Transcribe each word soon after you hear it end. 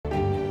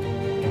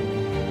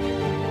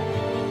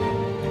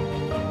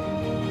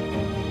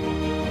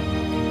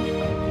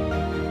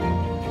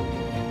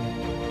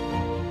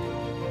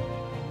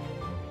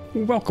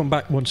Welcome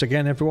back once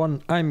again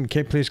everyone, I'm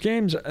Kid Plays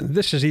Games,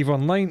 this is EVE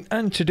Online,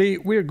 and today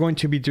we're going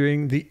to be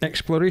doing the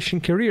Exploration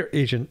Career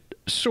Agent.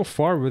 So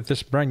far with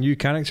this brand new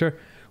character,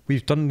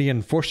 we've done the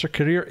Enforcer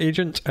Career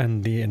Agent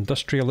and the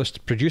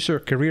Industrialist Producer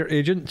Career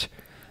Agent.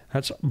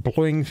 That's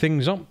blowing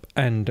things up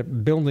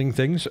and building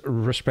things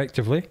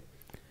respectively.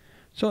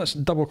 So let's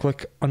double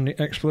click on the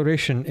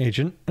Exploration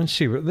Agent and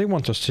see what they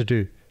want us to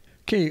do.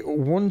 Okay,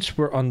 once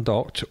we're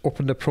undocked,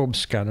 open the probe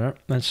scanner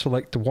and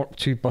select the Warp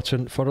to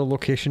button for a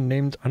location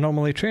named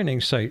Anomaly Training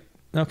Site.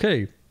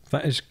 Okay,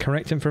 that is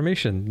correct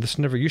information. This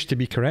never used to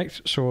be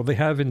correct, so they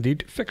have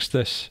indeed fixed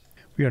this.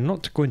 We are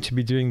not going to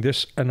be doing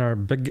this in our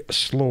big,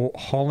 slow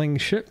hauling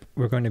ship.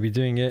 We're going to be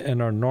doing it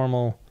in our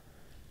normal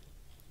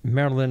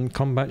Merlin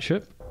combat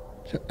ship.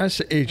 So as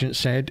the agent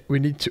said, we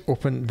need to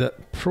open the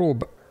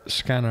probe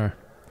scanner.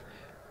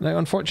 Now,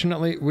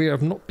 unfortunately, we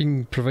have not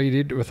been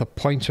provided with a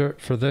pointer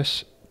for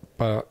this.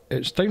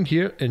 It's down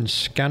here in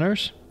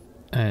Scanners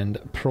and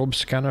Probe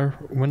Scanner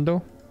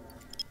window.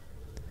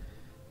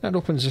 That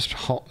opens this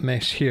hot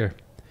mess here.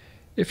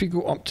 If you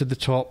go up to the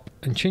top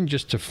and change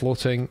this to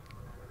floating,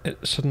 it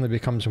suddenly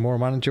becomes more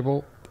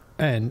manageable.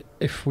 And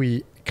if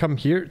we come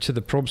here to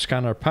the Probe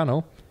Scanner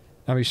panel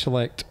and we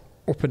select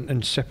Open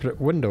in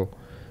Separate Window,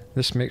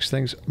 this makes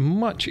things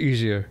much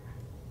easier.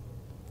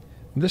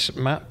 This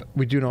map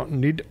we do not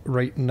need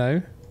right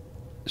now,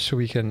 so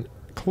we can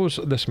close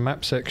this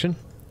map section.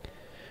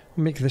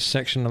 Make this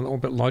section a little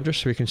bit larger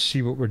so we can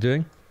see what we're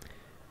doing.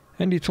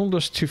 And he told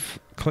us to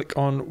click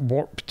on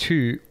Warp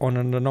 2 on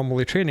an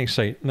anomaly training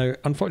site. Now,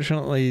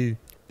 unfortunately,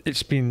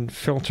 it's been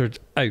filtered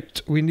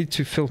out. We need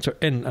to filter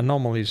in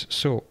anomalies.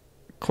 So,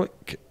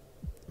 click,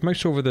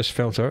 mouse over this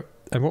filter,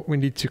 and what we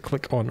need to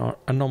click on are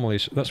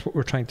anomalies. That's what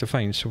we're trying to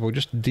find. So we'll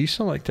just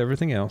deselect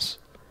everything else.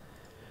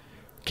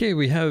 Okay,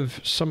 we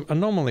have some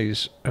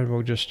anomalies, and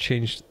we'll just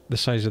change the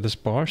size of this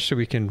bar so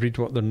we can read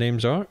what their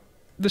names are.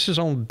 This is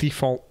all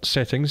default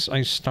settings.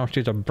 I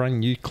started a brand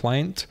new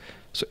client,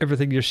 so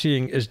everything you're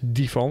seeing is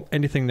default.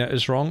 Anything that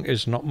is wrong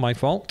is not my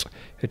fault.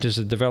 It is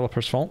the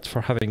developer's fault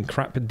for having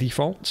crap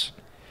defaults.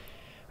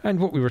 And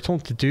what we were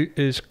told to do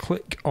is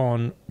click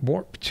on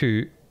Warp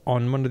 2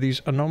 on one of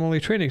these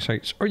anomaly training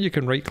sites, or you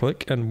can right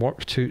click and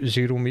warp to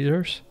 0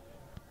 meters.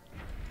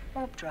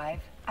 Warp drive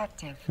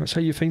active. That's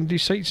how you find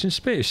these sites in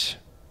space.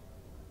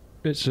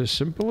 It's as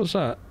simple as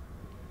that.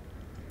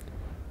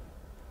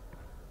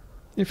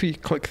 If we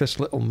click this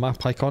little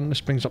map icon,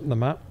 this brings up the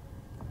map.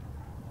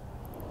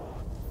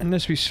 And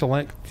as we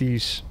select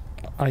these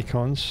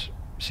icons,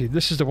 see,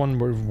 this is the one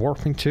we're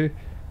warping to.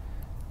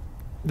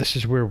 This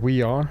is where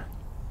we are.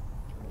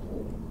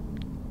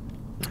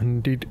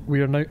 Indeed,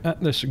 we are now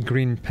at this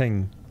green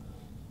ping.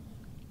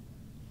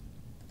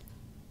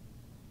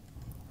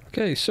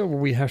 Okay, so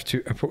we have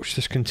to approach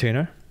this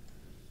container,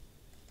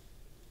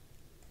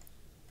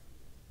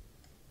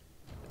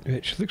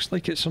 which looks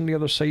like it's on the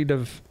other side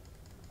of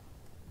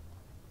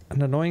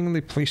an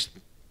annoyingly placed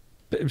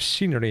bit of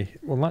scenery.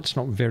 Well, that's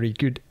not very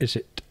good, is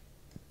it?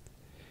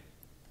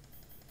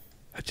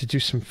 Had to do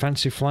some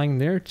fancy flying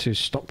there to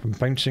stop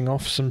bouncing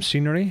off some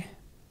scenery.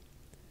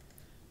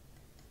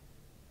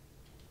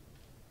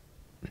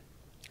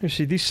 You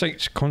see, these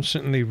sites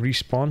constantly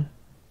respawn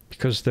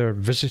because they're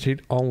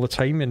visited all the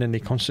time, and then they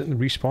constantly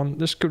respawn.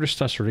 This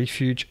Guristas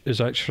Refuge is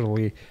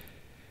actually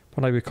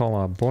what I would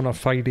call a bona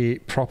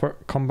fide proper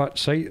combat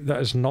site. That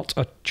is not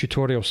a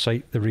tutorial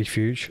site, the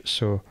Refuge,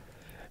 so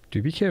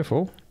do be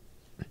careful.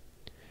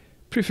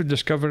 Proof of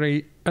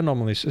discovery,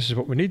 anomalies. This is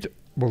what we need.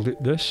 We'll do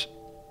this.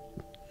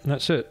 And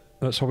that's it.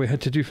 That's all we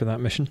had to do for that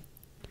mission.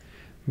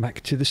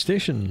 Back to the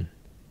station.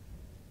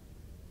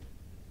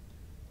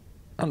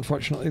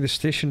 Unfortunately, the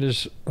station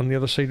is on the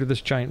other side of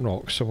this giant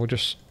rock, so we'll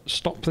just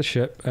stop the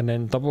ship and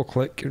then double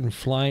click and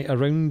fly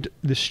around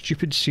the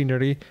stupid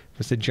scenery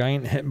with the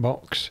giant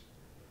hitbox.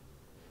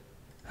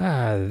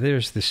 Ah,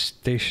 there's the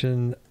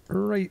station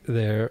right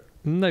there.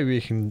 Now we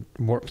can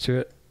warp to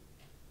it.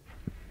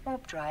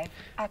 Warp drive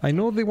active. I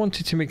know they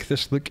wanted to make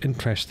this look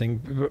interesting,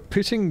 but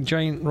putting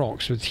giant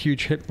rocks with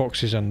huge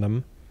hitboxes in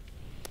them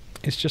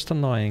is just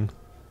annoying.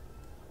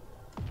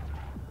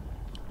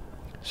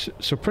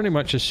 So pretty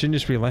much as soon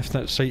as we left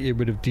that site, it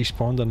would have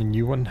despawned and a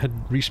new one had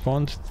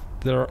respawned.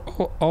 There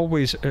are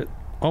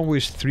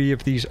always 3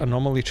 of these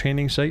anomaly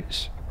training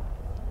sites.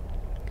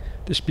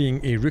 This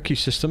being a rookie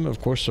system,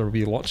 of course, there will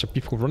be lots of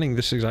people running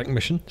this exact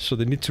mission, so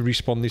they need to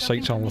respawn these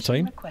sites all the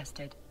time.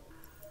 Requested.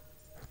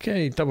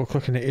 Okay, double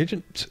click on the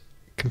agent,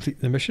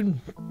 complete the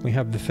mission. We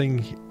have the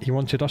thing he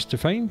wanted us to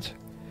find.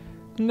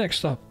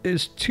 Next up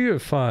is 2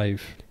 of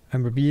 5,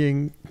 and we're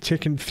being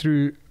taken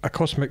through a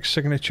Cosmic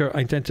Signature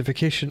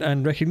Identification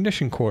and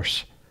Recognition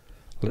course.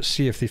 Let's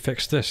see if they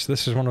fix this.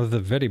 This is one of the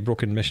very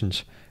broken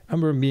missions,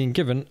 and we're being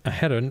given a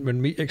heron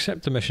when we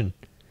accept the mission.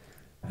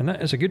 And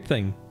that is a good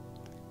thing,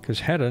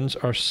 because herons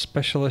are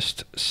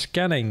specialist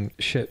scanning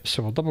ships.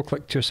 So we'll double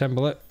click to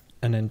assemble it,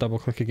 and then double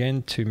click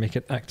again to make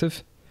it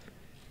active.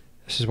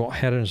 This is what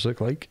herons look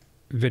like.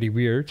 Very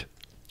weird.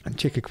 And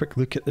take a quick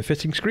look at the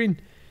fitting screen.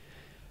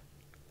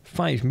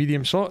 5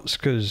 medium slots,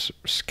 because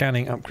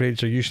scanning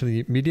upgrades are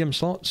usually medium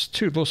slots,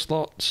 2 low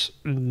slots,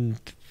 and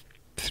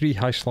 3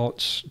 high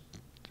slots,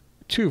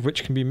 2 of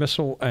which can be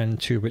missile and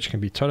 2 of which can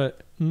be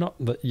turret. Not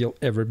that you'll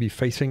ever be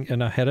fighting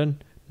in a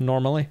Heron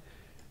normally.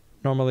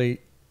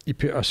 Normally you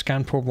put a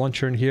scan probe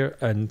launcher in here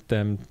and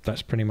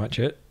that's pretty much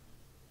it.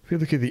 If you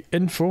look at the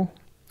info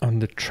on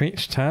the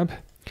traits tab,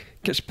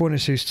 it gets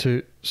bonuses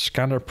to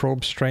scanner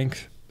probe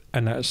strength,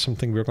 and that is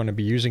something we're going to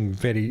be using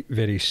very,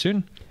 very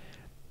soon.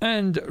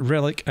 And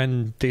relic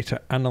and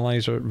data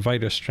analyzer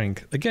virus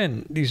strength.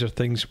 Again, these are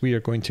things we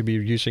are going to be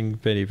using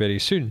very, very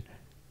soon.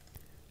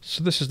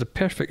 So this is the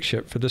perfect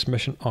ship for this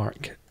mission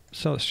arc.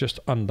 So let's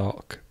just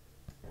undock.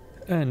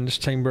 And this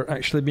time we're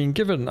actually being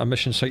given a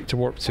mission site to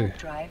warp to.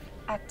 Drive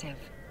active.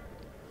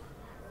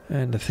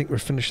 And I think we're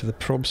finished with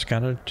the probe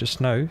scanner just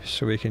now,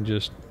 so we can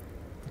just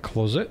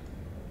close it.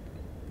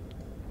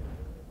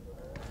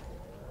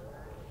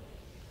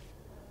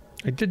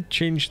 I did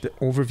change the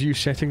overview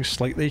settings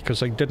slightly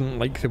because I didn't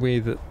like the way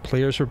that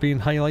players were being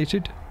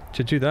highlighted.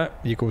 To do that,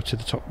 you go to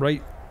the top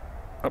right.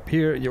 Up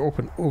here, you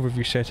open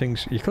overview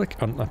settings, you click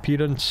on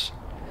appearance,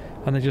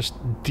 and I just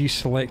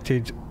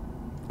deselected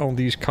all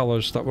these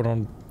colours that were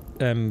on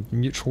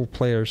neutral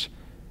players.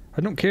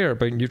 I don't care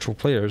about neutral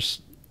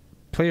players.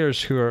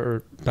 Players who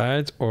are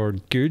bad or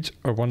good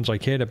are ones I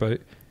care about.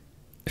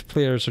 If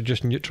players are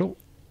just neutral,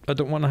 I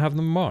don't want to have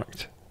them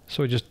marked.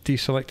 So I just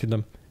deselected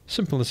them.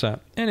 Simple as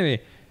that.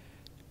 Anyway,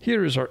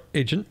 here is our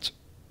agent,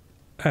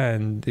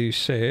 and they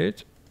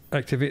said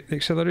activate the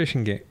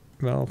acceleration gate.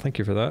 Well, thank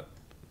you for that.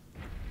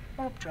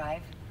 Warp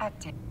drive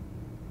active.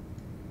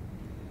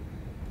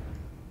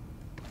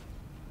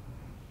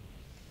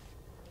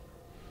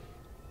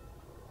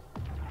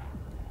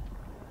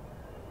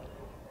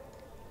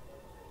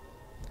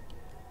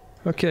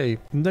 Okay,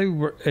 now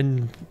we're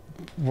in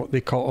what they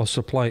call a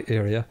supply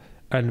area,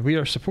 and we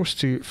are supposed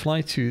to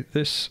fly to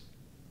this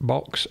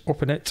box,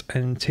 open it,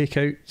 and take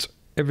out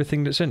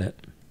everything that's in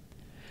it.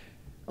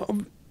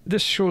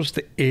 This shows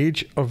the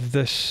age of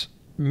this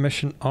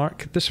mission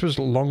arc. This was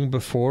long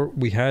before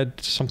we had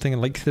something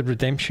like the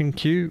redemption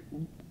queue,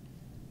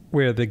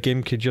 where the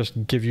game could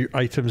just give you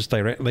items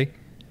directly.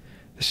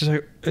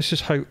 This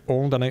is how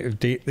old and out of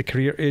date the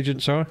career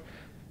agents are.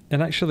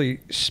 And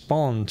actually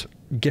spawned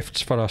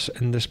gifts for us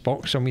in this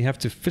box, and we have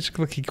to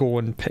physically go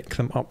and pick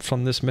them up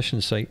from this mission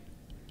site.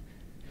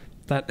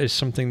 That is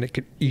something that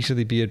could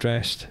easily be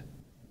addressed.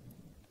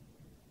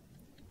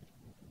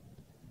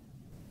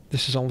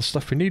 This is all the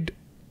stuff we need.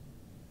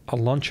 A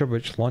launcher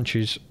which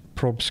launches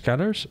probe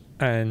scanners,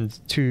 and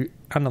 2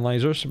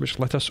 analyzers which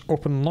let us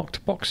open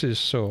locked boxes.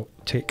 So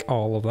take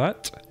all of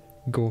that,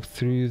 go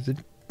through the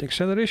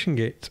acceleration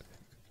gate.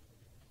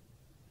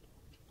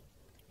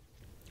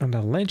 And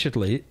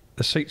allegedly,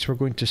 the sites we're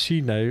going to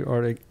see now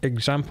are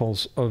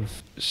examples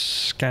of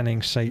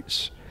scanning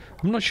sites.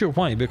 I'm not sure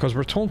why, because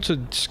we're told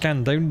to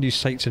scan down these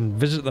sites and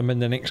visit them in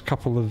the next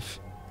couple of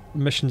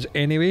missions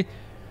anyway.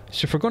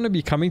 So if we're going to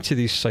be coming to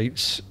these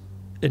sites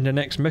in the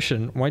next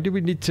mission, why do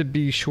we need to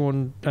be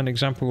shown an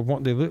example of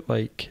what they look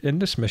like in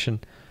this mission?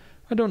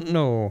 I don't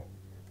know.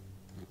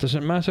 Does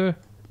it matter?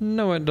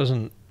 No, it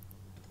doesn't.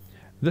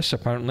 This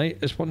apparently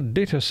is what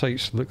data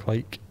sites look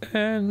like,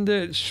 and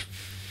it's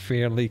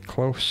fairly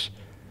close.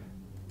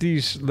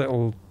 These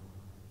little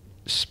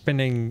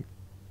spinning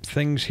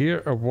things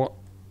here are what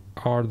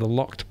are the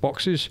locked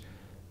boxes.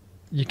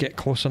 You get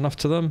close enough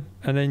to them,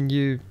 and then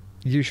you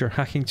use your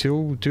hacking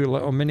tool, do a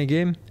little mini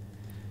game,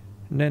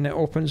 and then it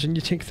opens and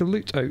you take the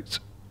loot out.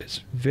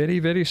 It's very,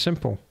 very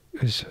simple.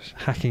 It's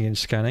hacking and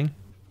scanning.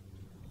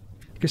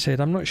 Like I said,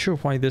 I'm not sure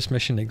why this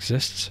mission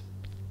exists.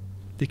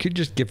 They could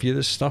just give you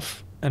this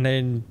stuff and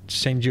then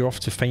send you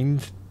off to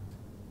find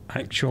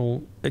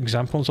actual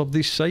examples of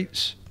these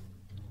sites.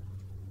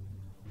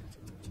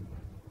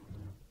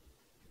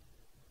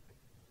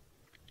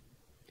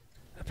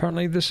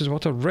 Apparently this is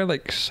what a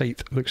relic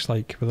site looks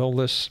like, with all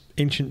this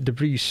ancient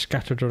debris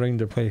scattered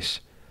around the place.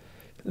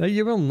 Now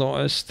you will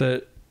notice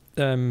that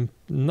none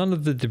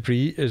of the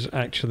debris is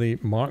actually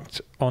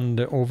marked on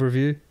the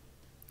overview,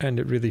 and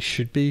it really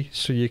should be,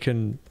 so you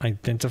can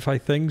identify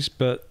things,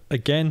 but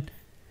again,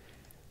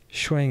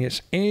 showing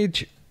its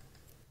age,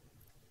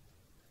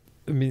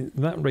 I mean,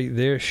 that right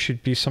there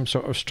should be some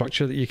sort of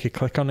structure that you could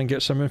click on and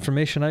get some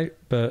information out,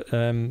 but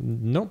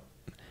nope,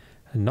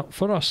 not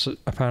for us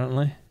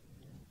apparently.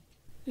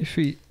 If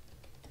we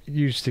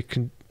use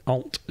the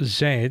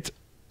Alt-Z,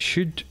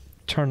 should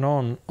turn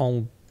on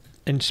all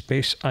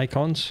in-space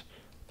icons,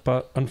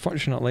 but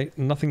unfortunately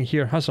nothing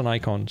here has an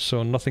icon,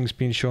 so nothing's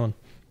been shown.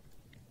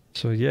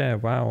 So yeah,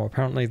 wow,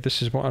 apparently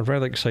this is what a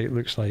relic site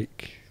looks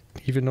like,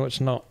 even though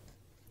it's not.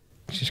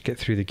 Let's just get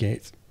through the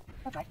gate.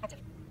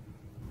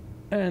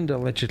 And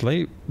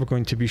allegedly we're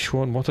going to be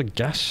shown what a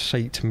gas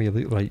site may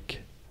look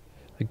like.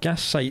 The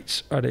gas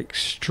sites are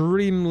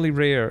extremely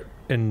rare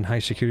in high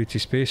security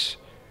space.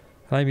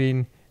 I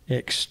mean,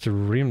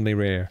 extremely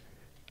rare.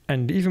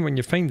 And even when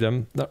you find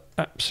them, they're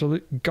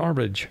absolute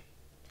garbage.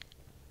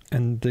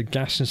 And the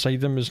gas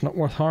inside them is not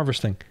worth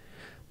harvesting.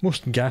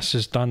 Most gas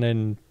is done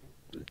in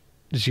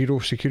zero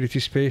security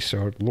space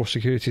or low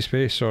security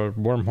space or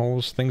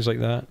wormholes, things like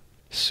that.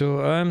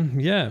 So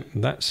yeah,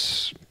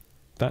 that's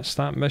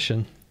that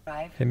mission.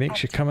 It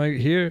makes you come out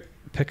here,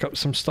 pick up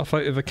some stuff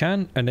out of a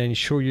can, and then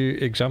show you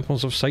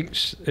examples of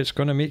sites it's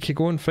going to make you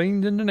go and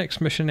find in the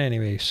next mission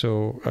anyway.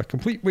 So a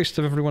complete waste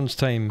of everyone's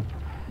time.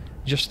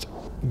 Just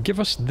give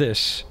us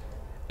this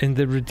in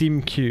the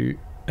redeem queue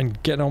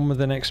and get on with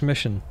the next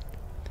mission.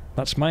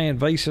 That's my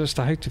advice as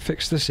to how to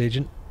fix this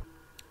agent.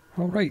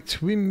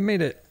 Alright, we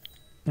made it.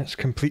 Let's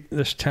complete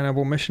this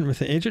terrible mission with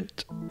the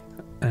agent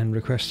and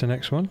request the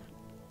next one.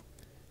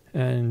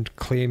 And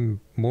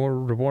claim more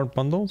reward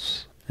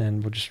bundles.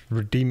 And we'll just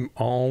redeem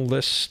all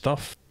this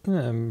stuff.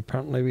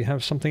 Apparently we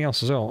have something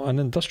else as well. An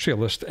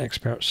industrialist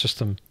expert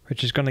system,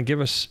 which is going to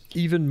give us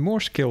even more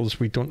skills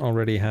we don't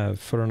already have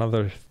for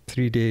another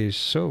 3 days.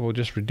 So we'll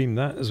just redeem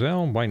that as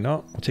well. Why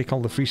not? We'll take all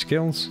the free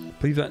skills. I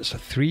believe that's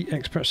 3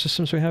 expert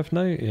systems we have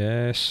now.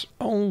 Yes.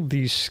 All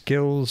these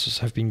skills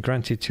have been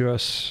granted to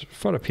us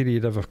for a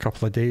period of a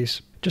couple of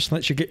days. Just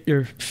lets you get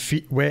your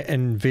feet wet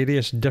in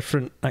various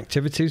different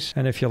activities.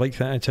 And if you like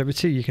that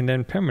activity, you can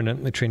then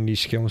permanently train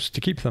these skills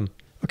to keep them.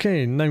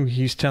 Okay, now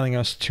he's telling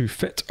us to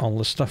fit all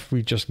the stuff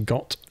we just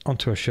got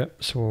onto a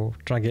ship, so we'll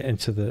drag it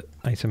into the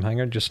item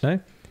hangar just now.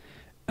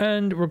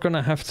 And we're going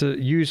to have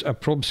to use a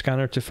probe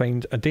scanner to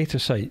find a data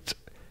site.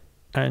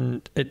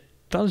 And it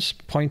does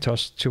point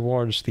us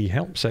towards the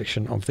help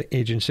section of the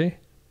agency,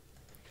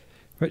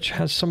 which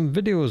has some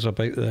videos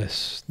about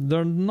this.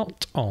 They're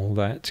not all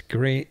that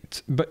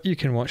great, but you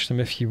can watch them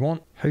if you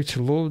want. How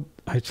to load,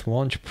 how to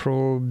launch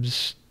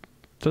probes.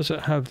 Does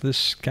it have the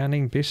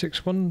scanning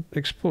basics one?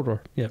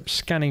 Explorer. Yeah,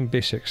 scanning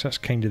basics. That's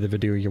kind of the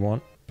video you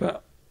want.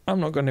 But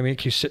I'm not going to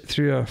make you sit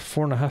through a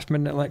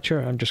 4.5-minute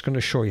lecture. I'm just going to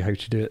show you how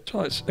to do it. So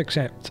let's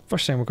accept.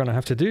 First thing we're going to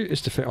have to do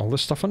is to fit all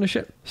this stuff on the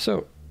ship.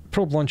 So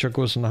probe launcher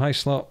goes in the high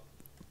slot.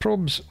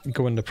 Probes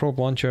go in the probe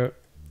launcher.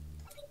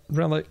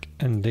 Relic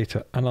and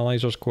data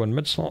analyzers go in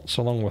mid slots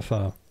along with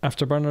a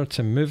afterburner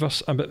to move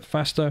us a bit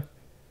faster.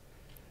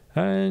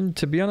 And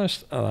to be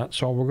honest,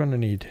 that's all we're going to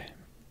need.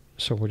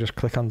 So we'll just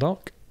click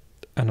undock.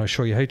 And I'll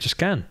show you how to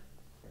scan.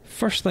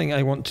 First thing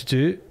I want to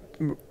do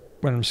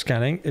when I'm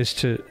scanning is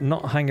to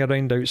not hang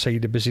around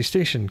outside a busy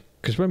station,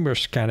 because when we're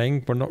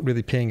scanning we're not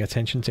really paying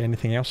attention to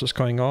anything else that's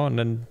going on,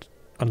 and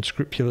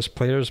unscrupulous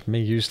players may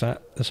use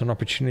that as an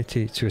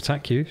opportunity to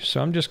attack you. So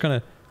I'm just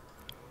going to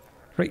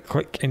right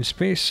click in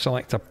space,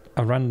 select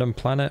a random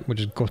planet. We'll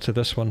just go to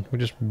this one, we'll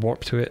just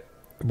warp to it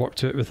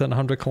within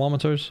 100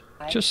 kilometers,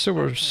 just so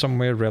we're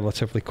somewhere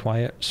relatively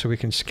quiet so we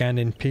can scan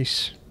in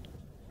peace.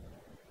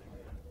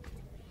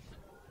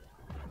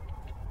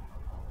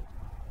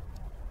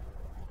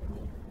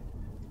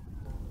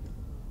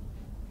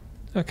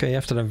 Okay,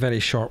 after a very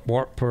short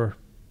warp, we're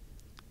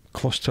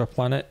close to a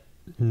planet,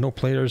 no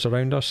players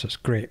around us, it's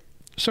great.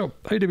 So,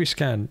 how do we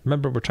scan?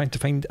 Remember, we're trying to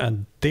find a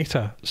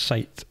data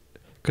site,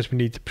 because we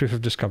need proof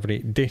of discovery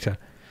data.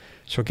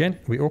 So again,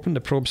 we open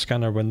the probe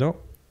scanner window,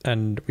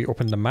 and we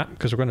open the map,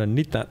 because we're going to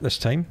need that this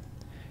time.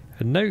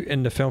 And now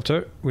in the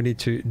filter, we need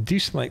to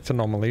deselect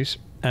anomalies,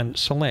 and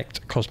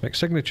select cosmic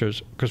signatures,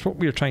 because what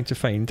we're trying to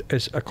find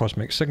is a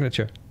cosmic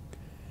signature.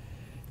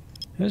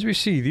 As we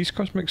see, these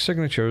cosmic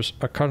signatures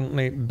are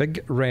currently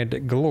big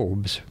red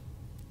globes.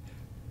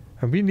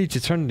 And we need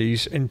to turn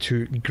these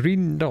into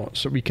green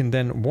dots that we can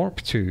then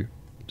warp to.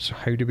 So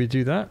how do we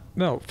do that?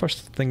 Well,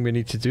 first thing we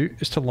need to do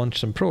is to launch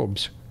some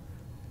probes.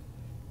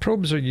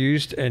 Probes are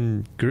used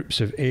in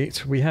groups of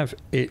 8. We have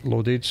 8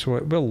 loaded, so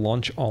it will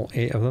launch all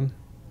 8 of them.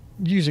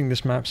 Using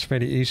this map's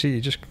very easy.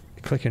 You just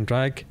click and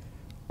drag,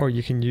 or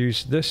you can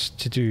use this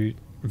to do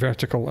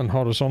vertical and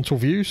horizontal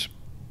views.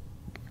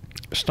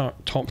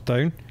 Start top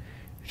down.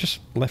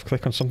 Just left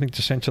click on something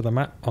to center the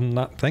map on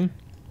that thing.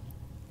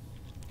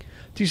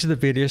 These are the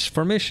various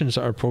formations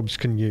that our probes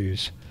can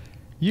use.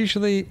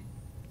 Usually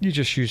you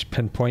just use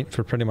pinpoint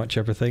for pretty much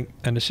everything,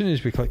 and as soon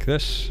as we click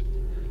this,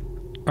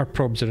 our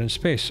probes are in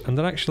space, and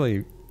they're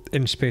actually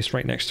in space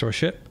right next to our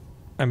ship,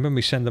 and when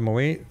we send them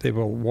away they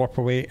will warp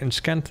away and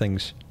scan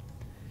things.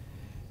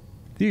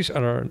 These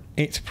are our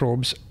 8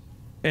 probes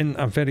in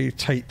a very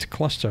tight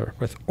cluster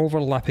with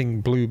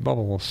overlapping blue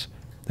bubbles.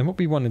 And what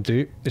we want to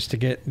do is to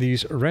get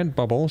these red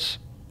bubbles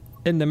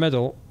in the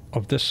middle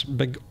of this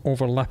big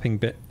overlapping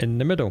bit in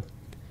the middle.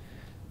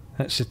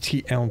 That's the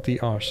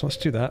TLDR. So let's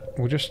do that.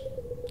 We'll just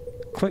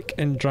click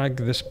and drag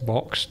this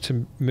box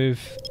to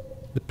move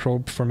the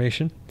probe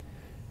formation.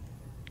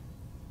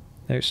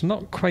 Now it's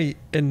not quite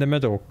in the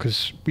middle,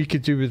 because we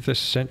could do with this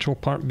central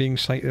part being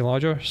slightly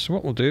larger. So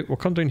what we'll do, we'll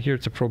come down here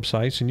to probe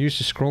size and use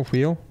the scroll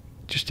wheel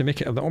just to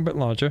make it a little bit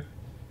larger.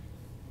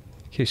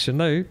 Okay, so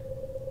now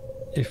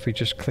if we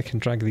just click and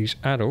drag these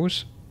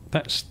arrows,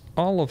 that's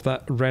all of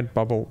that red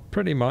bubble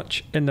pretty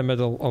much in the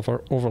middle of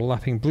our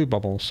overlapping blue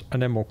bubbles,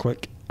 and then we'll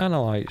click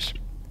Analyze.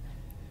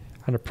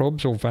 And the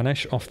probes will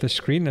vanish off the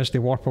screen as they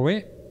warp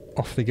away.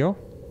 Off they go.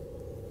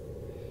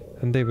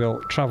 And they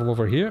will travel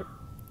over here.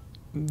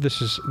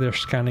 This is their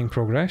scanning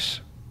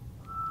progress.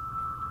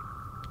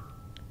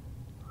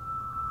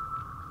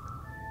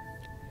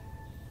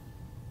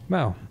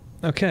 Wow,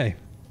 okay.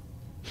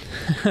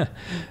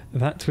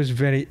 That was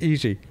very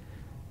easy.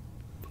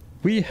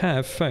 We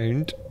have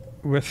found,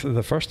 with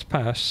the first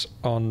pass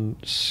on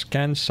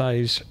scan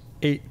size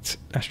 8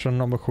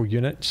 astronomical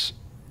units,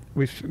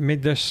 we've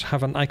made this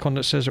have an icon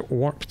that says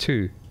warp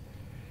 2.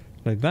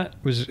 Now that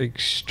was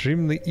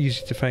extremely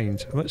easy to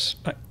find. Let's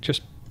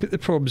just put the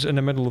probes in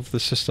the middle of the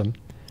system,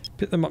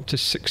 put them up to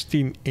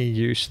 16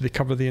 AU so they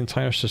cover the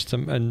entire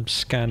system, and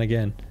scan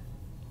again.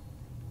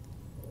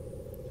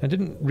 I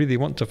didn't really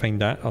want to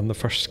find that on the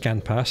first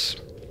scan pass,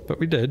 but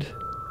we did.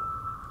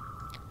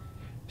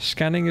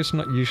 Scanning is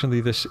not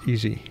usually this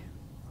easy.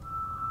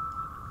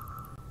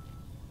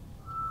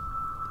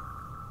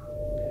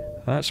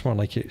 That's more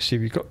like it. See,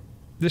 we've got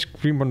this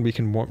green one we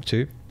can warp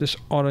to, this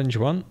orange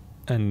one,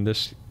 and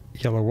this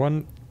yellow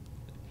one,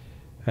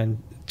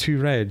 and 2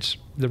 reds.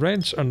 The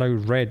reds are now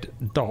red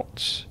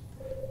dots,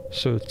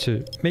 so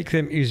to make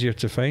them easier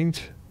to find,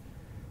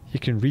 you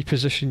can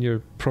reposition your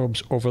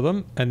probes over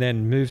them and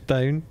then move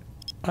down.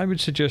 I would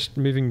suggest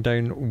moving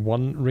down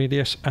 1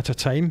 radius at a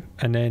time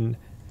and then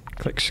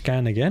click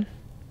scan again.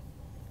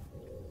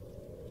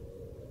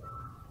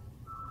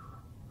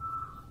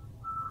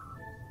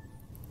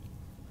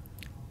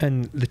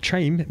 And the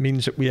chime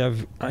means that we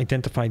have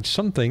identified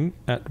something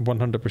at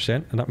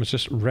 100%, and that was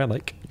just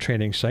relic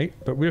training site,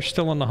 but we're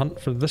still on the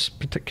hunt for this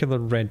particular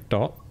red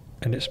dot,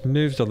 and it's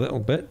moved a little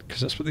bit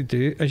because that's what they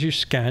do. As you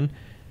scan,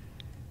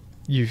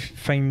 you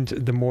find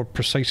the more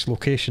precise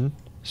location,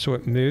 so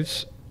it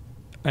moves,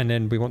 and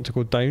then we want to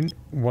go down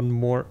 1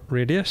 more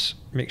radius,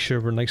 make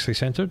sure we're nicely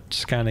centered,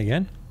 scan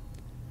again.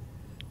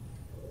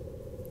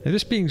 Now,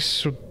 this being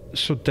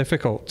so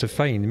difficult to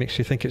find makes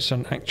you think it's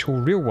an actual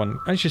real one.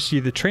 As you see,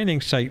 the training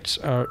sites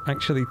are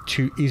actually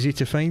too easy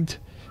to find.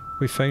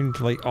 We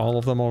found like all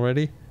of them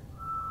already.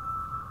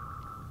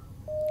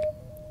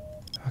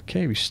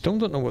 Okay, we still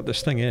don't know what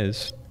this thing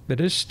is. It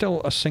is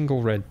still a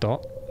single red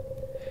dot.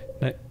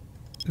 Now,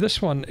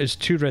 this one is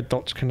 2 red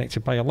dots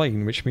connected by a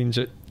line, which means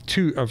that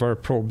 2 of our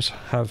probes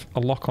have a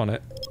lock on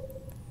it.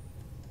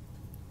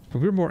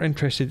 But we're more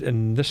interested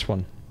in this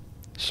one.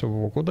 So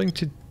we'll go down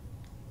to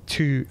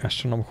 2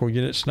 astronomical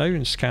units now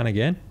and scan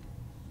again.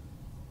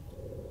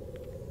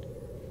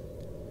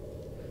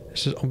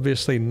 This is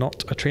obviously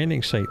not a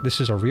training site, this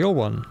is a real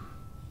one.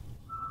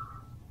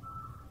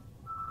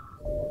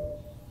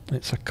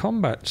 It's a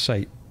combat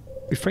site.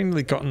 We've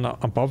finally gotten that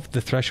above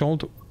the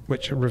threshold,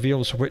 which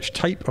reveals which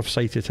type of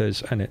site it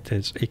is, and it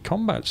is a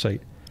combat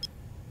site.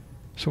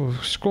 So we'll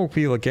scroll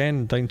wheel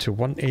again down to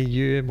 1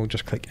 AU and we'll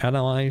just click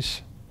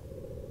analyze.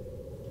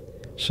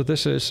 So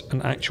this is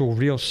an actual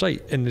real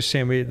site, in the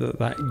same way that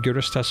that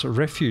Guristas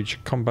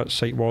Refuge combat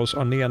site was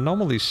on the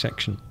Anomalies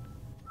section.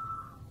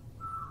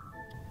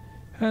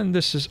 And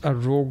this is a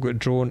rogue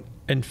drone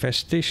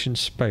infestation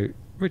spout,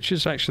 which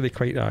is actually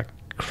quite a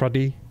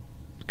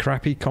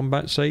crappy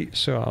combat site,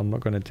 so I'm not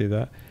going to do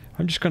that.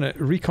 I'm just going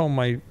to recall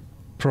my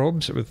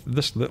probes with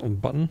this little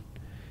button,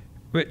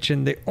 which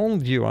in the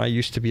old UI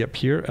used to be up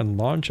here and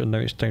large, and now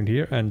it's down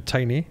here and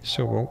tiny,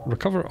 so we'll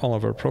recover all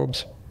of our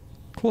probes,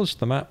 close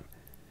the map,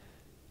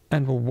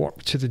 and we'll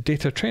warp to the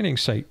data training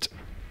site.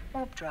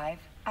 Warp drive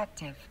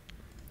active.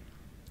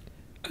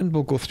 And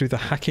we'll go through the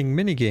hacking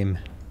minigame.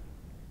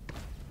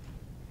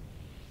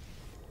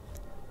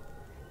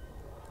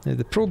 Now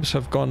the probes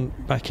have gone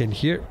back in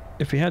here.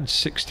 If we had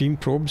 16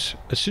 probes,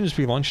 as soon as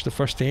we launched the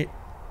first 8,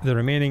 the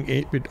remaining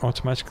 8 would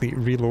automatically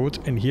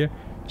reload in here.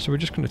 So we're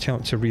just going to tell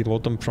it to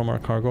reload them from our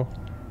cargo.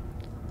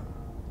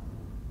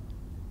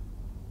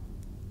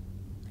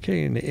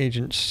 Okay, and the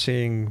agent's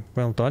saying,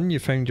 well done, you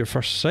found your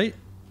first site.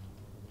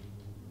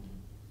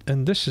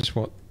 And this is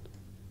what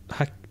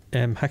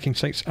hacking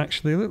sites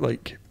actually look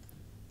like.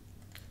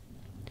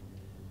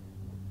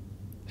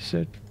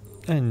 So,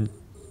 and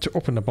to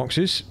open the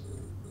boxes,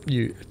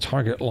 you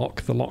target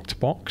lock the locked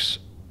box.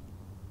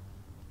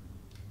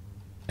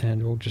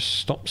 And we'll just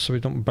stop so we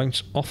don't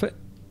bounce off it.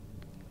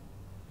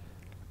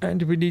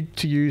 And we need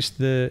to use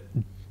the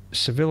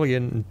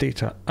civilian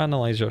data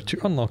analyzer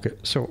to unlock it.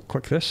 So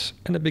click this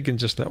and it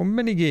begins this little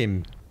mini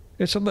game.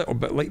 It's a little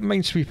bit like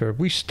Minesweeper.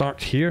 We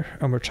start here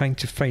and we're trying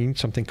to find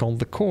something called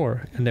the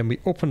core, and then we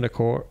open the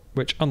core,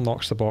 which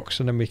unlocks the box,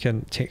 and then we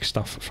can take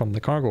stuff from the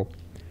cargo.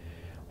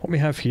 What we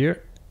have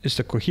here is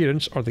the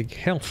coherence, or the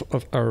health,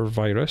 of our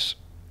virus,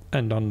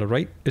 and on the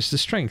right is the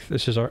strength.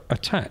 This is our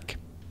attack.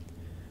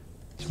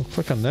 So we'll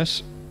click on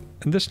this,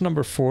 and this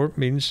number 4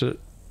 means that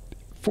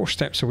 4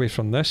 steps away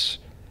from this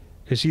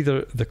is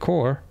either the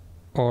core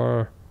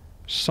or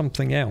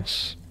something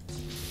else.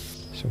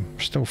 So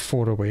we're still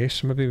 4 away,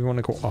 so maybe we want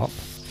to go up.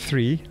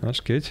 3, that's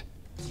good.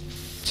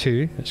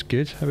 2, that's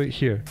good. How about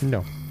here?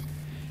 No.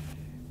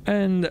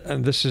 And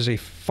this is a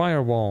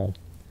firewall.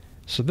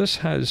 So this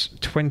has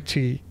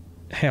 20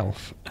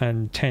 health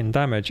and 10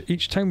 damage.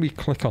 Each time we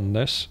click on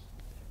this,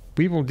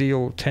 we will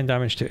deal 10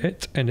 damage to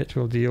it, and it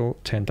will deal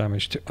 10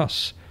 damage to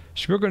us.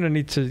 So we're going to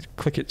need to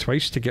click it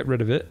twice to get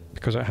rid of it,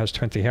 because it has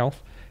 20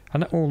 health,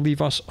 and it will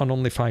leave us on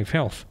only 5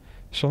 health.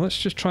 So let's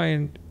just try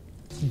and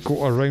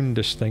go around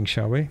this thing,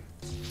 shall we?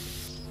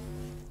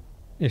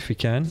 If we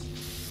can.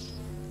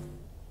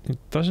 It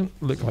doesn't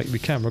look like we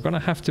can. We're going to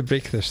have to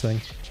break this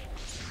thing.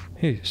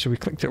 Hey, so we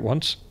clicked it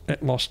once.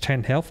 It lost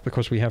 10 health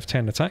because we have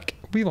 10 attack.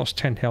 We lost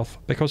 10 health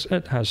because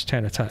it has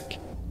 10 attack.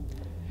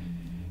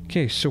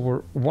 Okay, so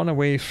we're 1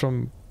 away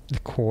from the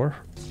core.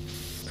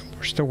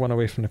 We're still 1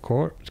 away from the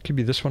core. It could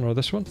be this one or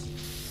this one.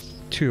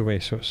 2 away,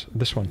 so it's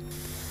this one.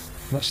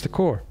 That's the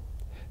core.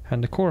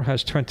 And the core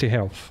has 20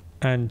 health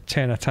and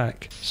 10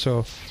 attack.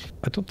 So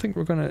I don't think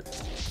we're going to...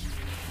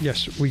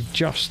 Yes, we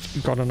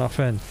just got enough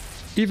in.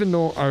 Even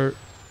though our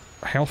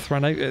health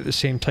ran out at the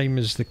same time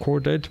as the core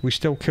did, we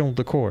still killed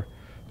the core.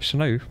 So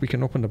now we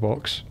can open the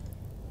box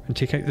and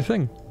take out the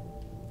thing.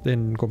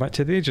 Then go back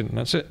to the agent and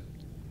that's it.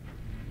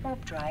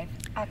 Warp drive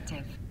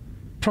active.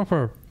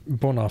 Proper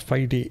bona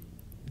fide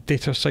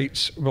data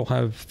sites will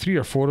have 3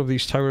 or 4 of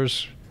these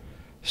towers.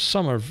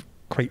 Some are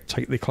quite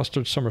tightly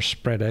clustered, some are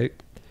spread out.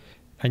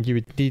 And you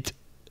would need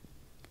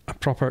a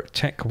proper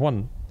Tech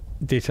 1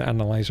 data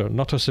analyzer,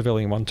 not a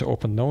civilian one, to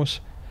open those.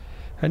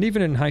 And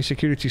even in high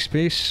security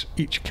space,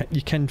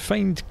 you can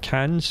find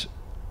cans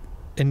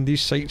in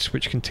these sites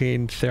which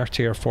contain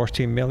 30 or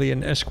 40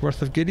 million ISK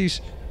worth of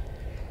goodies.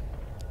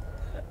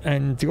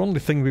 And the only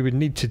thing we would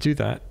need to do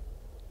that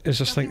is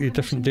a slightly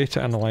different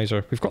data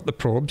analyzer. We've got the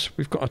probes,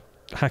 we've got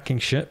a hacking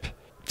ship.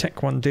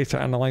 Tech 1 data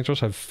analyzers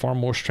have far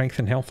more strength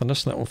and health than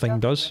this little thing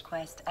does.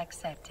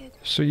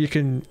 So you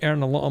can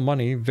earn a lot of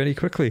money very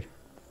quickly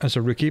as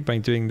a rookie by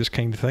doing this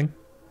kind of thing.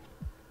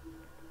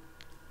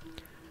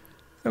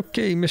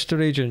 Okay,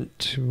 Mr.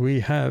 Agent,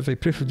 we have a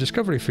proof of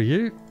discovery for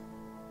you.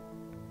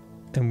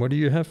 And what do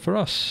you have for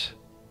us?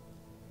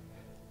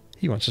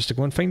 He wants us to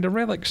go and find a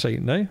relic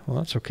site now. Well,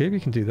 that's okay,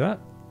 we can do that.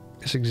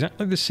 It's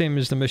exactly the same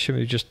as the mission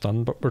we've just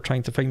done, but we're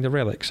trying to find a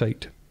relic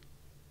site.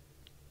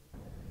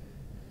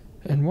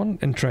 And one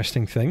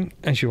interesting thing,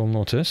 as you will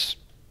notice,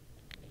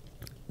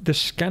 the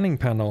scanning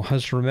panel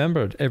has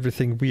remembered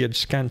everything we had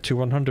scanned to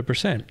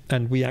 100%,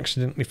 and we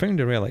accidentally found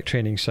a relic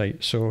training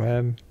site, so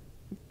we'll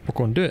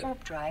go and do it.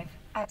 Warp drive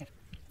active.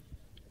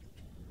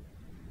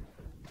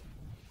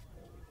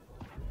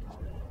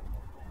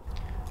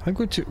 I'm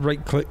going to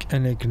right click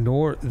and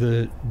ignore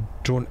the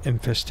drone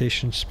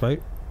infestation spout.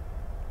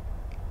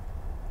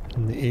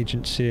 And the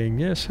agent saying,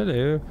 yes,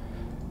 hello.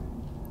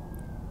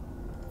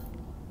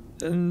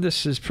 And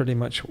this is pretty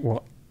much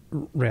what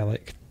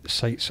relic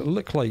sites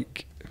look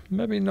like.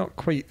 Maybe not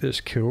quite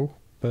this cool,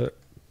 but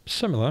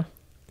similar.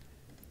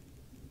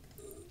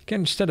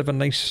 Again, instead of a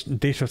nice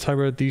data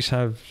tower, these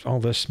have all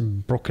this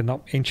broken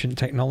up ancient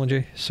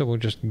technology, so we'll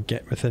just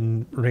get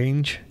within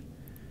range.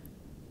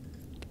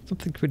 I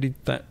don't think we need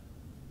that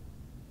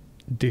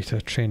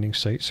data training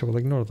site, so we'll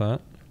ignore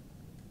that.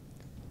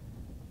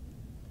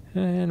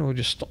 And we'll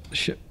just stop the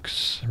ship,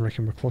 because I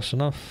reckon we're close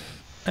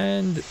enough.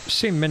 And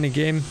same mini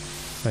game.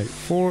 Right,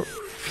 4,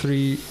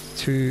 3,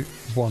 2,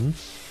 1.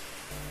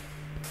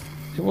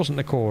 It wasn't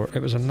the core,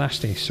 it was a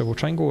nasty, so we'll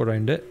try and go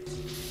around it.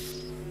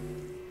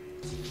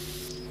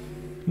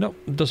 Nope,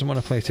 doesn't want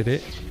to play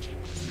today.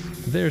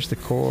 There's the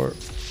core,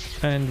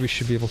 and we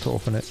should be able to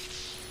open it.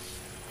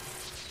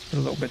 A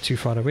little bit too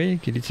far away,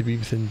 you need to be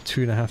within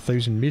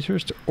 2,500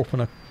 meters to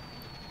open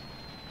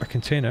a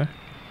container.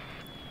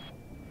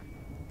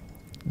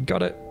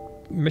 Got it.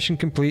 Mission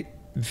complete.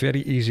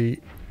 Very easy.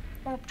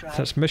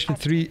 That's mission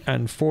 3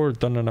 and 4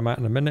 done in a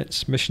matter of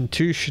minutes. Mission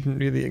 2 shouldn't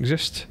really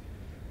exist.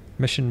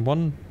 Mission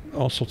 1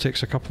 also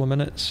takes a couple of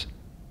minutes.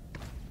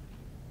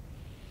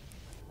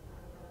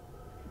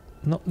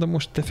 Not the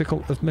most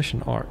difficult of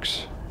mission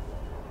arcs.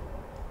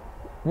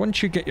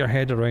 Once you get your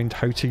head around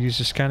how to use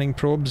the scanning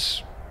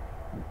probes,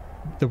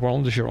 the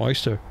world is your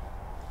oyster.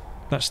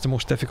 That's the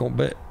most difficult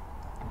bit.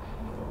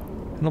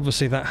 And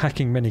obviously that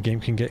hacking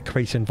minigame can get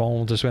quite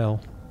involved as well.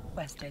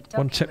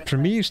 One tip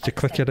from me is to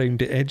click around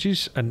the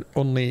edges and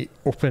only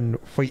open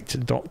white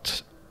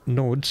dot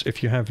nodes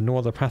if you have no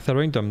other path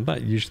around them.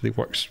 That usually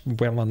works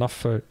well enough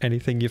for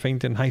anything you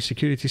find in high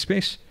security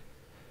space.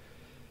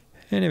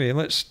 Anyway,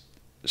 let's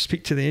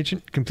speak to the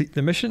agent, complete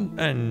the mission,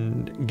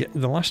 and get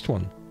the last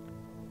one.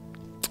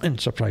 And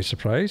surprise,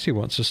 surprise, he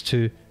wants us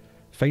to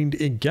find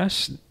a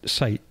gas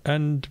site,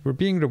 and we're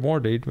being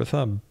rewarded with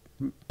a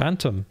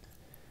Bantam,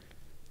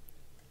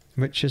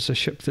 which is a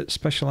ship that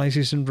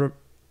specialises in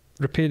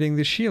repairing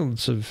the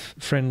shields of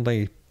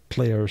friendly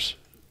players.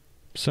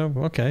 So,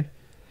 okay.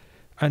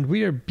 And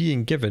we are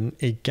being given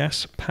a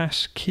gas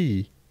pass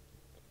key.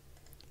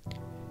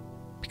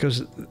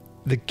 Because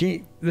the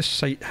gate, this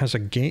site has a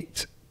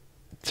gate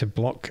to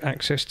block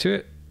access to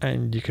it,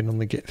 and you can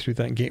only get through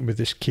that gate with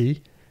this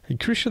key. And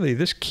crucially,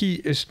 this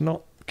key is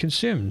not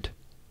consumed.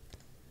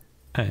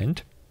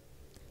 And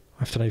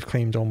after I've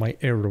claimed all my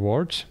air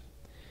rewards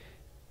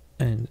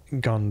and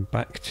gone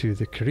back to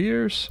the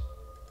careers,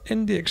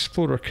 in the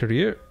Explorer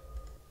career,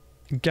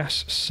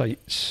 gas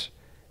sites.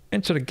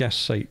 Enter a gas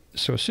site.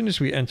 So as soon as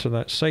we enter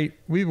that site,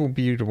 we will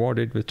be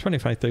rewarded with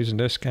 25,000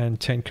 ISK and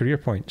 10 career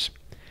points.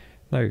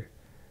 Now,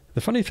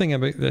 the funny thing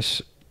about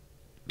this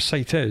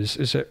site is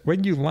that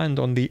when you land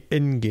on the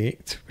in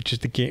gate, which is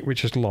the gate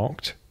which is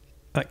locked,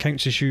 that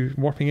counts as you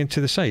warping into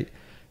the site.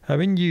 And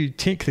when you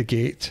take the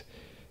gate,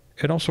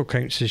 it also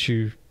counts as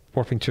you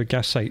warping to a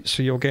gas site,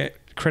 so you'll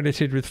get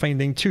credited with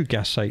finding 2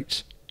 gas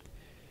sites.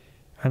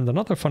 And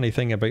another funny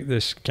thing about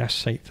this gas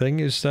site thing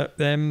is that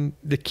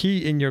the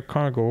key in your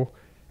cargo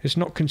is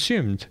not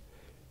consumed.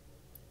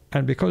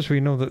 And because we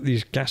know that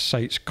these gas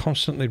sites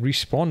constantly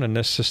respawn in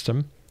this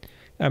system,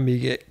 and we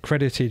get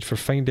credited for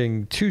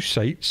finding 2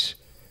 sites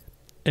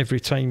every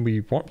time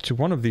we warp to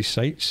one of these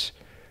sites,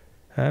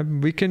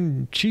 we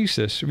can cheese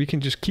this. We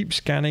can just keep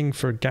scanning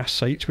for gas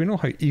sites. We know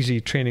how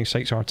easy training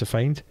sites are to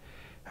find.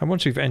 And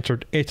once we've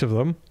entered 8 of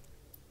them,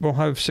 we'll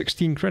have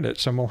 16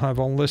 credits and we'll have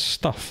all this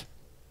stuff.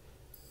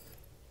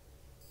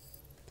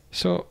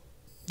 So,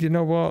 you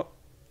know what?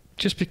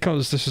 Just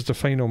because this is the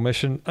final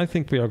mission, I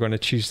think we are going to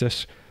choose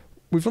this.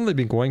 We've only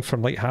been going for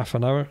like half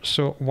an hour,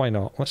 so why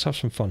not? Let's have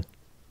some fun.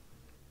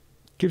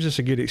 Gives us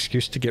a good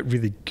excuse to get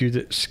really good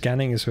at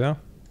scanning as well.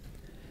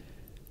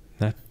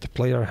 That the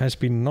player has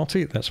been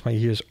naughty, that's why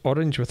he is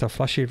orange with a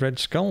flashy red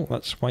skull.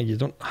 That's why you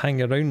don't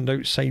hang around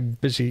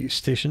outside busy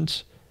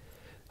stations.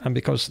 And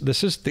because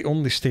this is the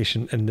only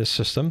station in this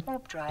system,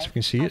 as you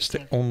can see, it's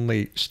the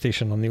only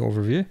station on the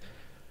overview.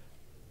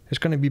 It's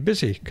going to be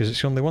busy because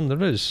it's the only one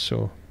there is.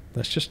 So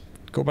let's just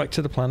go back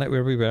to the planet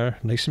where we were,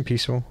 nice and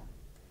peaceful,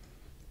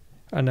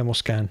 and then we'll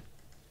scan.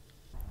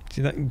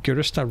 See, that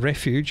Gurista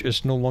refuge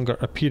is no longer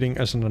appearing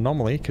as an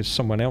anomaly because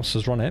someone else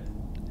has run it.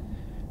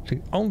 So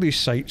all these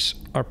sites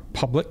are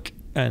public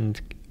and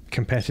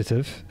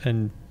competitive,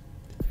 and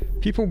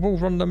people will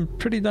run them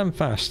pretty damn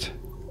fast.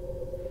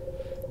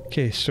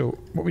 Okay, so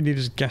what we need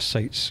is gas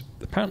sites.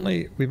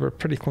 Apparently we were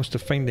pretty close to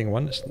finding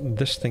one. It's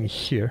this thing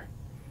here.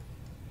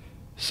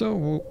 So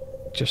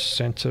we'll just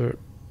center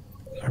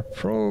our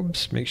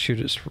probes, make sure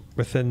it's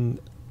within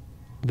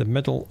the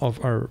middle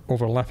of our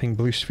overlapping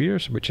blue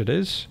spheres, which it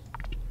is.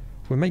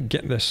 We might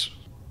get this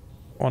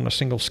on a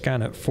single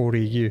scan at 4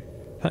 AU.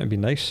 That would be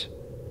nice.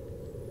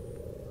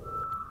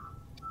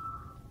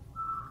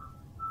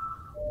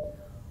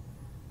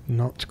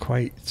 Not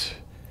quite.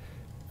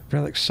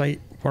 Relic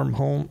site,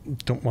 wormhole,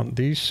 don't want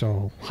these, so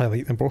I'll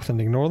highlight them both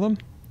and ignore them.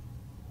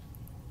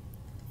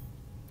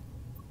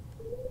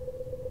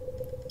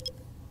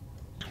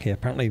 Okay,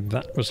 apparently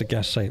that was a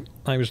gas site.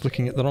 I was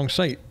looking at the wrong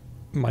site.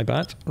 My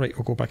bad. Right,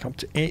 we'll go back up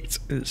to 8.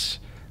 It's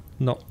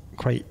not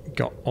quite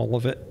got all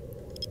of it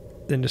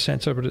in the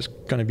centre, but it's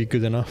going to be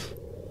good enough.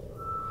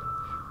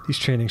 These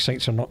training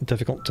sites are not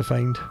difficult to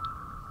find.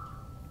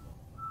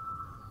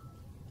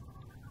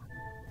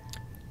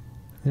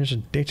 There's a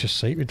data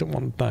site, we don't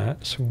want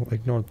that, so we'll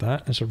ignore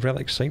that. There's a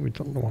relic site, we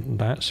don't want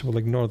that, so we'll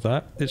ignore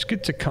that. It's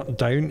good to cut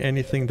down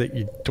anything that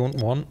you don't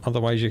want,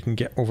 otherwise you can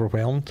get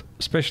overwhelmed,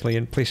 especially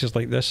in places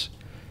like this,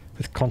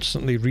 with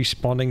constantly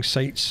respawning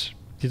sites.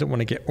 You don't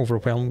want to get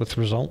overwhelmed with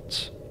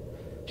results.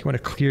 You want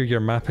to clear your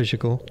map as you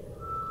go.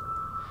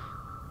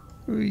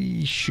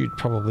 We should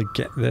probably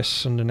get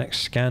this on the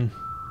next scan.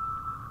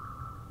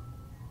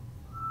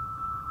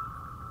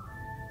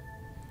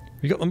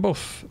 We got them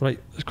both.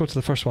 Right, let's go to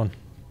the first one.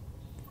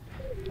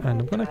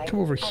 And I'm going to come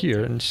over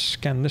here and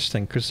scan this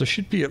thing, because there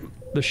should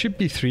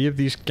be 3 of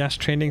these gas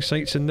training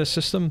sites in this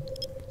system.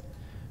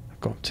 I've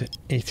got to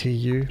 8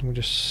 AU. We'll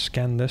just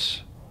scan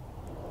this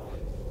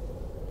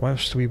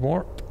whilst we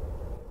warp.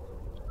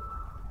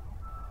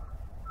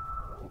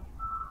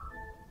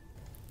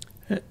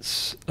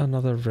 It's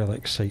another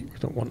relic site. We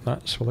don't want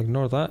that, so we'll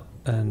ignore that,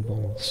 and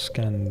we'll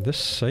scan this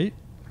site.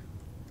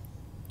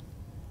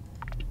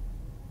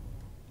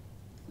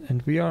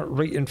 And we are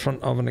right in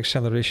front of an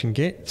acceleration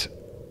gate.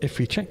 If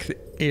we check the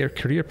air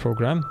career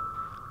program,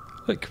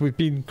 look, we've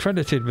been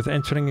credited with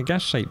entering a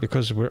gas site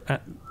because we're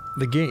at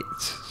the gate.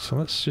 So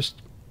let's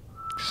just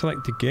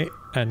select the gate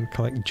and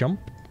collect jump.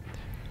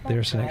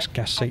 There's the next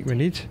gas site we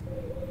need.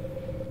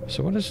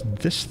 So what is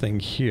this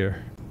thing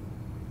here?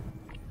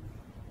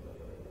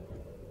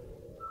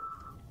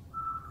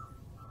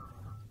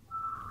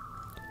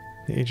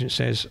 The agent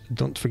says,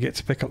 don't forget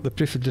to pick up the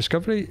proof of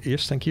discovery.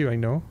 Yes, thank you, I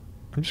know.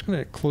 I'm just going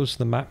to close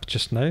the map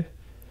just now.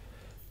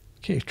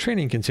 Okay,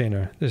 training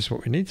container. This is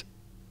what we need.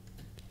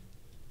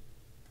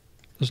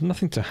 There's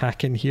nothing to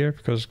hack in here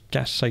because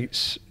gas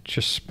sites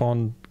just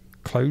spawn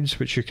clouds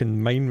which you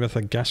can mine with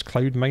a gas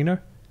cloud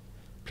miner.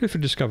 Proof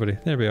of discovery.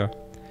 There we are.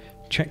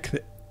 Check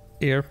the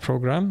air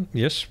program.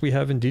 Yes, we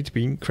have indeed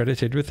been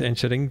credited with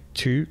entering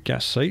 2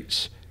 gas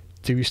sites.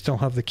 Do we still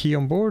have the key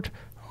on board?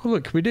 Oh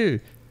look, we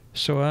do.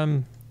 So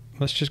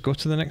let's just go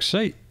to the next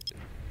site.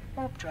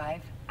 Warp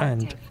drive.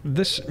 And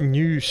this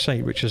new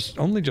site, which has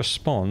only just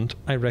spawned,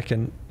 I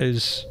reckon,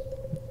 is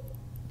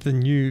the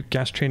new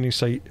gas training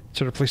site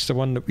to replace the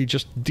one that we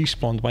just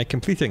despawned by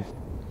completing.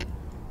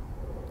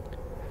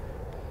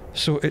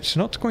 So it's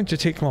not going to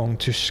take long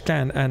to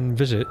scan and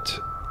visit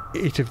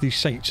 8 of these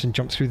sites and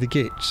jump through the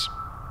gates.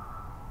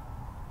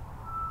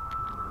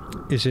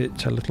 Is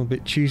it a little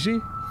bit cheesy?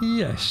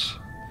 Yes.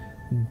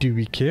 Do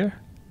we care?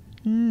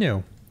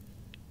 No.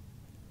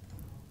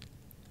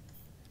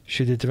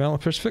 Should the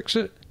developers fix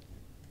it?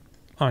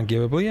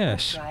 Arguably,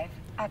 yes.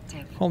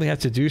 All they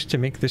had to do is to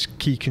make this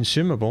key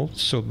consumable,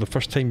 so the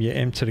first time you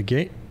enter a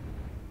gate,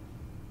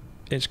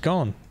 it's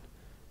gone.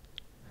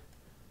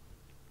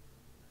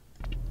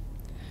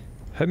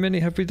 How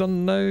many have we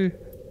done now?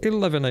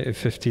 11 out of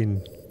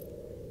 15.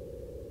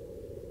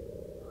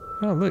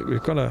 Oh look,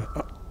 we've got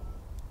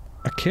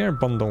a care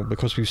bundle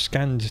because we've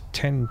scanned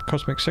 10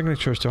 cosmic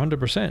signatures to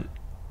 100%.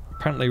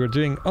 Apparently we're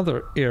doing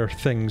other air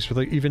things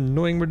without even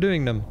knowing we're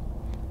doing them.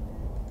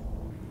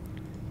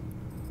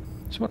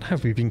 So what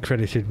have we been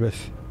credited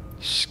with?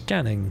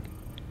 Scanning.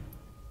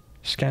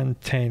 Scan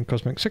 10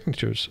 cosmic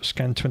signatures.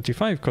 Scan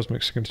 25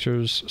 cosmic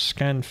signatures.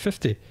 Scan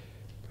 50.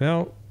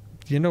 Well,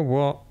 you know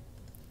what?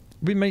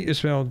 We might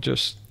as well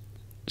just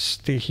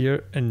stay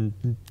here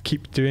and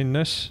keep doing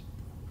this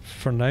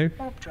for now.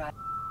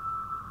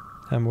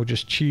 And we'll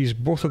just cheese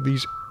both of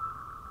these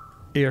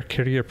air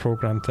career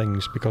program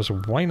things because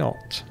why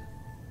not?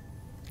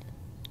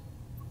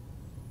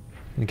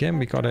 And again,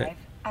 we got it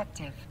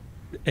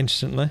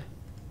instantly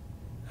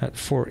at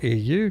 4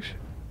 AU.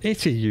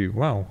 8 AU,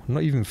 wow,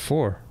 not even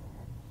 4.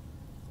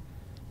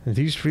 And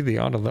these really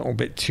are a little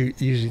bit too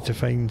easy to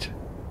find.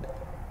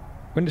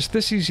 When it's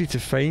this easy to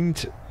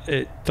find,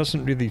 it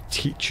doesn't really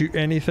teach you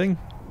anything.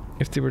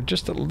 If they were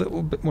just a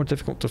little bit more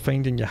difficult to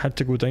find and you had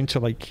to go down to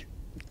like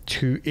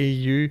 2 AU,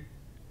 you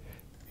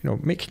know,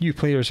 make new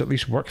players at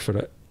least work for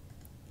it.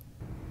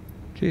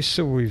 Okay,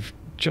 so we've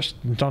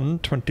just done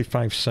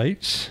 25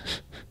 sites.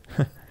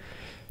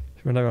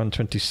 We're now on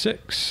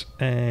 26,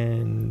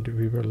 and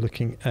we were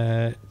looking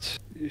at,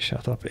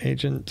 shut up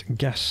agent,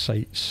 gas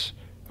sites.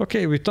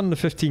 Okay, we've done the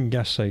 15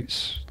 gas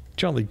sites.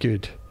 Jolly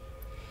good.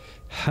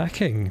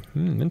 Hacking,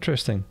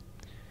 interesting.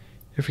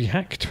 If we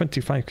hack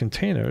 25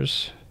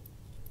 containers,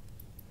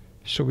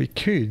 so we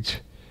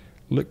could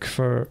look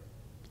for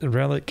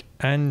relic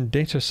and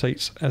data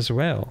sites as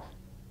well.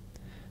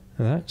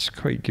 Now that's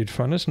quite good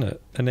fun, isn't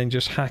it? And then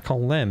just hack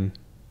all them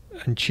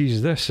and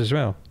cheese this as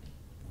well.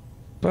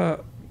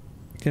 But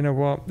you know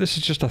what? This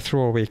is just a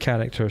throwaway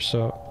character,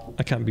 so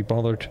I can't be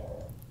bothered.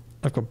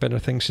 I've got better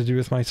things to do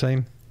with my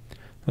time.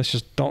 Let's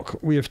just dock.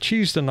 We have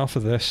cheesed enough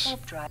of this.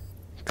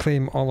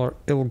 Claim all our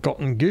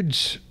ill-gotten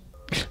goods.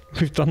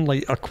 We've done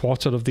like a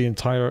quarter of the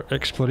entire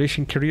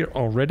exploration career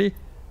already.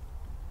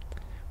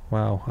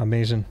 Wow,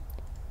 amazing.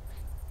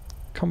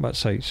 Combat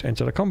sites.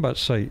 Enter a combat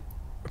site.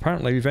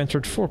 Apparently we've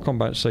entered 4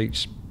 combat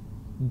sites.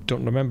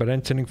 Don't remember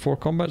entering 4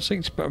 combat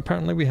sites, but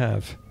apparently we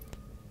have.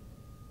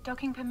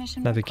 Docking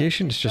permission.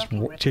 Navigation is just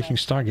taking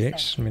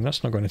stargates. I mean,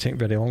 that's not going to take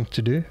very long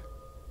to do.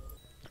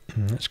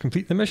 Let's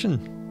complete the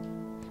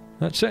mission.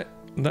 That's it.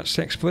 That's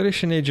the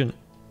exploration agent.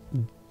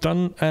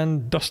 Done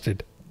and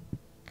dusted.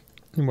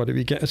 And what do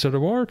we get as a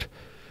reward?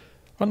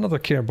 Another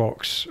care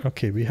box.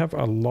 Okay, we have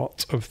a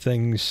lot of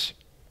things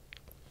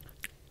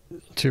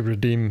to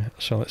redeem,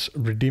 so let's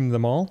redeem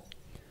them all.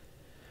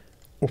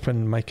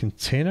 Open my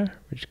container,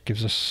 which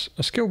gives us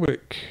a skill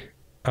book,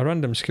 a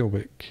random skill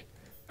book,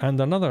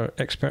 and another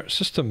expert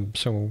system,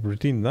 so we'll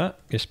redeem that.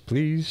 Yes,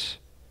 please.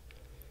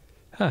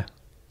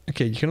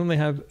 Okay, you can only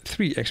have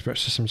 3 expert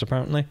systems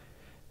apparently.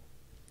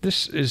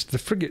 This is the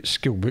frigate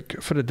skill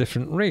book for a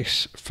different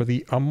race, for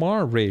the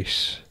Amar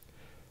race.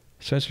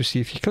 So as we see,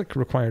 if you click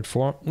required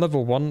for,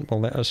 level 1 will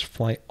let us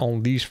fly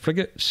all these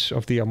frigates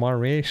of the Amar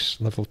race,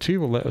 level 2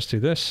 will let us do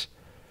this,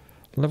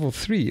 level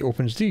 3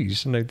 opens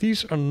these. Now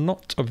these are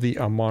not of the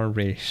Amar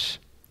race.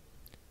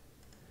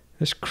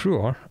 This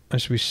Cruor,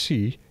 as we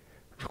see,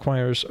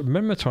 requires a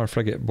Mimitar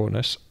frigate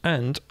bonus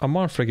and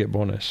Amar frigate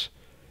bonus.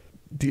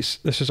 This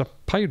is a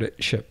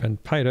pirate ship,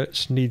 and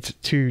pirates need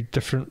 2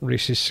 different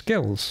races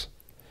skills,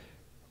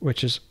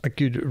 which is a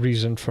good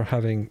reason for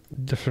having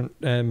different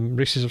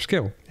races of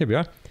skill. Here we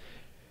are.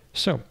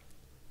 So,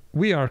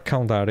 we are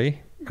Kaldari,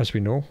 as we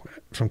know,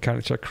 from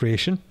character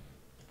creation.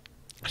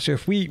 So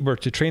if we were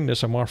to train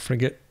this Amar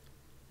frigate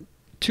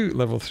to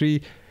level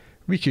 3,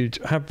 we could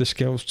have the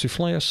skills to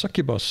fly a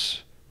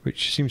succubus,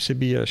 which seems to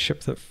be a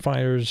ship that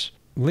fires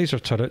laser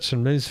turrets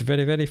and moves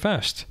very, very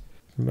fast.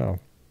 Well,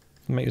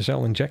 might as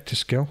well inject a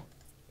skill.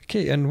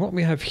 Okay, and what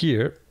we have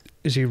here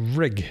is a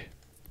rig.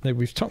 Now,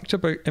 we've talked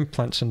about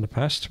implants in the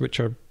past,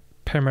 which are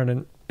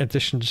permanent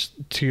additions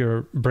to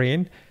your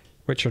brain,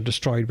 which are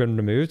destroyed when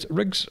removed.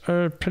 Rigs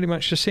are pretty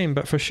much the same,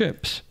 but for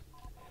ships.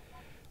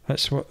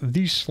 That's what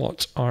these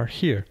slots are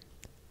here.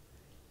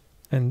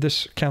 And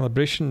this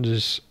calibration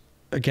is,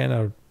 again,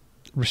 a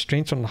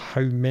restraint on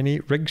how many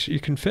rigs you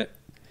can fit.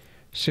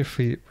 So if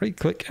we right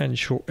click and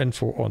show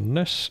info on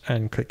this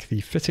and click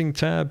the fitting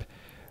tab,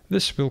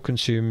 this will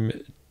consume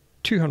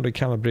 200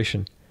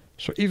 calibration.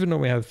 So even though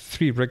we have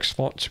 3 rig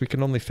slots, we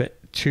can only fit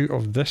 2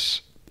 of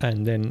this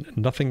and then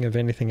nothing of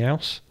anything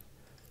else.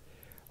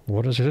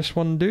 What does this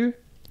one do?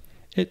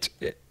 It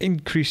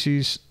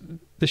increases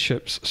the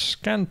ship's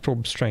scan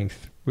probe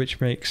strength, which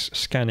makes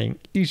scanning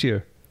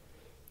easier.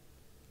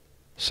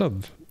 So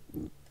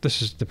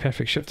this is the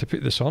perfect ship to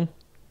put this on.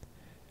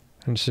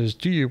 And it says,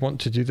 do you want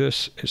to do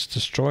this? It's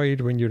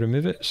destroyed when you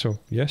remove it. So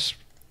yes,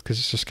 because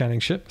it's a scanning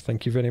ship.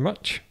 Thank you very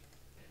much.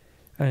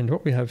 And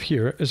what we have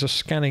here is a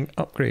scanning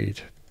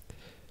upgrade.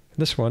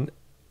 This one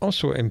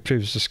also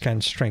improves the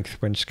scan strength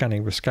when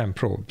scanning with scan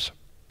probes.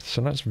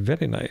 So that's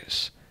very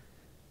nice.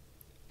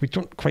 We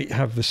don't quite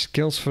have the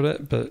skills for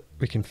it, but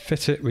we can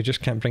fit it. We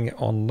just can't bring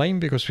it online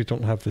because we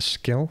don't have the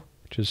skill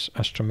which is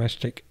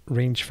astrometric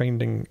range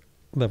finding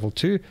level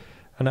 2,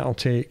 and that'll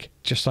take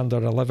just under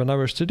 11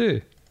 hours to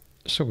do.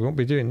 So we won't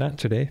be doing that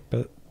today,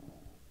 but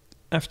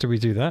after we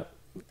do that,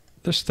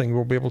 this thing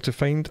will be able to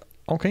find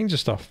all kinds of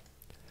stuff.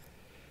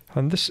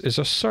 And this is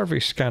a survey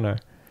scanner.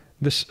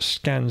 This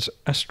scans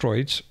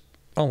asteroids,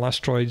 all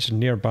asteroids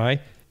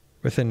nearby,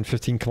 within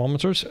 15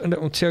 kilometers, and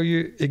it will tell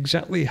you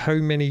exactly how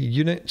many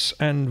units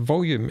and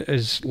volume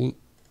is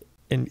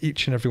in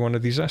each and every one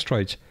of these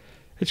asteroids.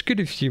 It's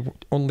good if you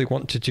only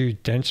want to do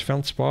dense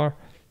feldspar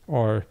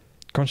or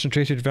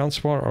concentrated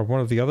feldspar or one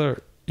of the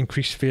other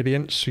increased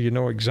variants, so you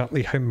know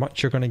exactly how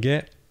much you're going to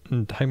get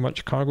and how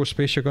much cargo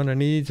space you're going to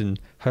need and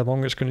how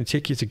long it's going to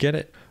take you to get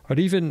it, or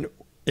even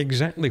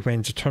exactly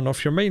when to turn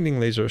off your mining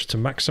lasers to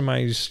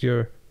maximize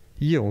your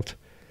yield.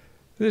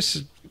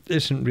 This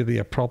isn't really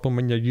a problem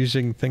when you're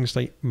using things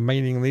like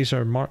Mining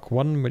Laser Mark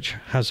 1, which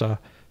has a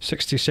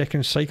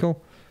 60-second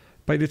cycle.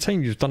 By the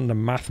time you've done the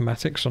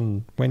mathematics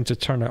on when to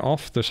turn it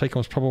off, the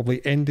cycle's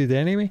probably ended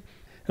anyway.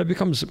 It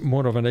becomes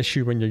more of an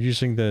issue when you're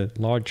using the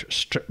large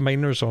strip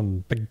miners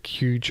on big,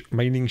 huge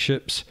mining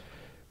ships,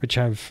 which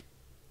have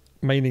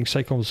mining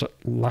cycles that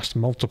last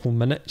multiple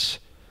minutes.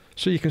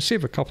 So you can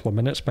save a couple of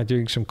minutes by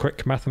doing some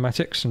quick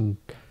mathematics and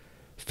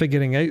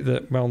figuring out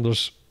that, well,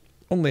 there's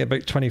only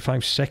about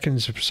 25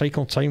 seconds of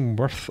cycle time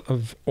worth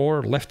of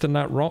ore left in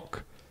that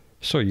rock.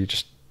 So you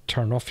just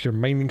turn off your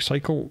mining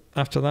cycle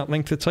after that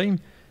length of time.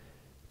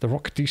 The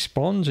rock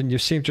despawns and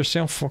you've saved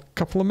yourself a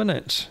couple of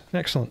minutes.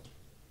 Excellent.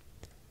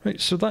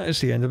 Right, so that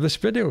is the end of this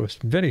video. It's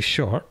very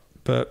short,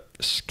 but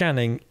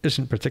scanning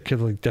isn't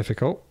particularly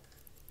difficult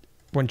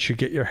once you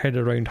get your head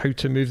around how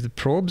to move the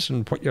probes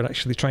and what you're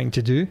actually trying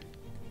to do.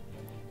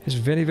 It's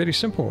very, very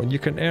simple, and you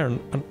can earn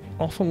an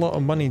awful lot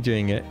of money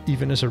doing it,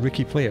 even as a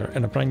rookie player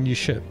in a brand new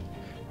ship.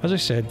 As I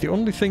said, the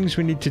only things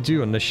we need to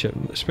do on this ship,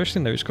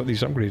 especially now it's got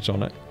these upgrades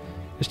on it,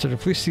 is to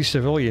replace these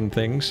civilian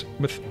things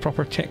with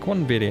proper Tech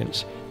 1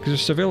 variants, because the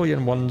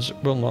civilian ones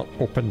will not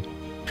open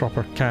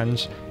proper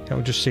cans.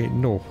 It'll just say,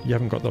 no, you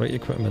haven't got the right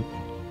equipment.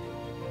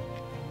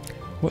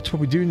 What will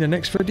we do in the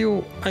next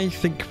video? I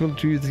think we'll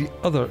do the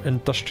other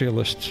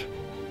industrialist,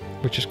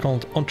 which is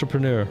called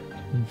Entrepreneur.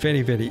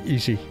 Very, very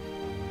easy.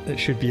 It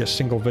should be a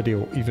single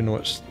video, even though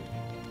it's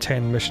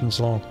 10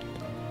 missions long.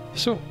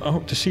 So I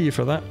hope to see you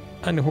for that,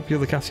 and I hope you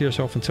look after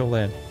yourself until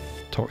then.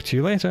 Talk to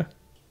you later.